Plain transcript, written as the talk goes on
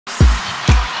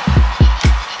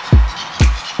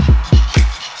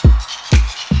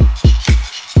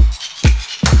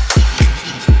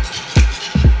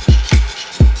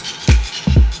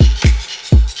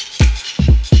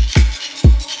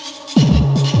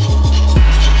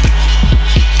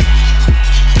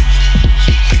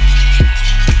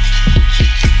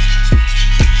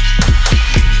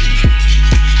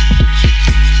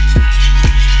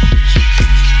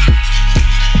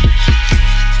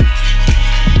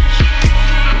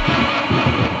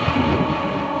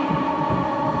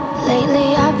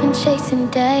chasing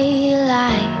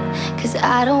daylight. 'Cause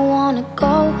I don't wanna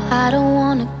go, I don't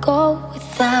wanna go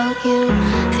without you.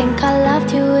 Think I loved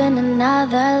you in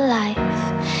another life.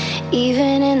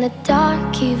 Even in the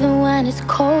dark, even when it's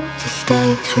cold, to stay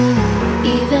true.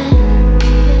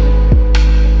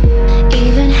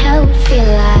 Even hell would feel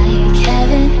like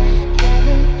heaven.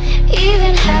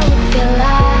 Even hell would feel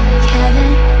like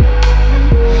heaven.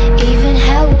 Even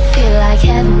hell would feel like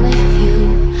heaven with you.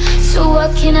 So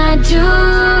what can I do?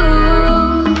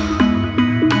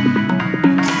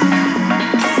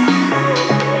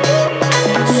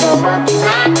 So what can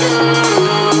I do?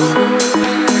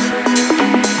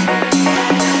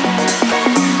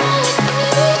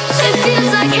 It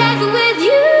feels like heaven with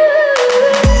you.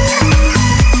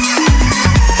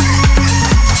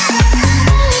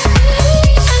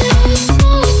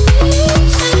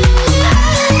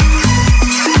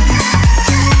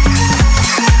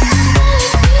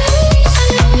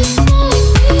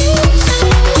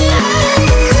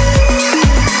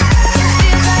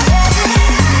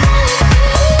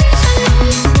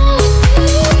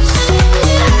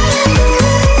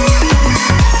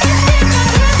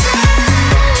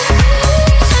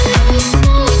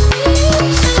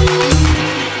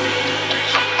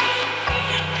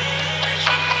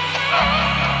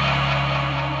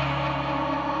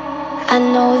 I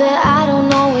know that I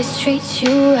don't always treat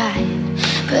you right,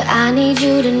 but I need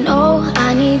you to know,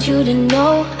 I need you to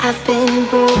know I've been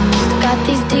bruised. Got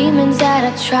these demons that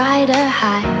I try to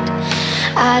hide.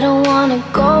 I don't wanna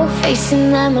go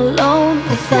facing them alone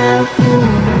without you.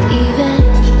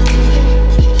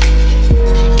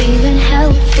 Even hell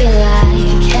would feel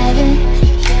like heaven.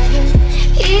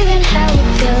 Even hell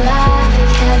would feel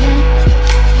like heaven.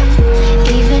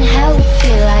 Even hell would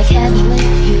feel like heaven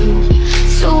with you.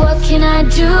 So what can I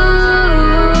do?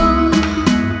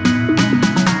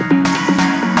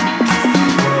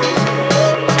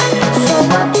 So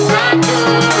what can I do?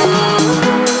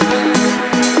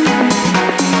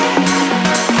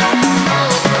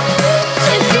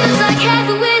 It feels like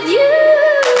heaven with you.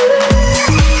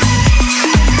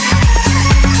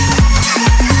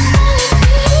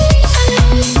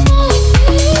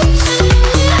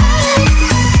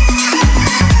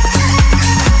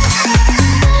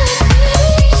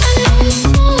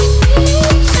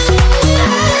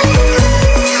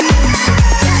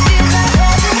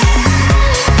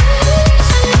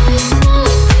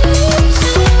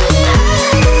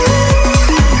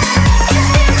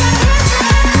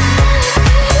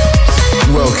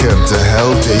 Welcome to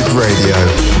Hell Deep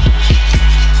Radio.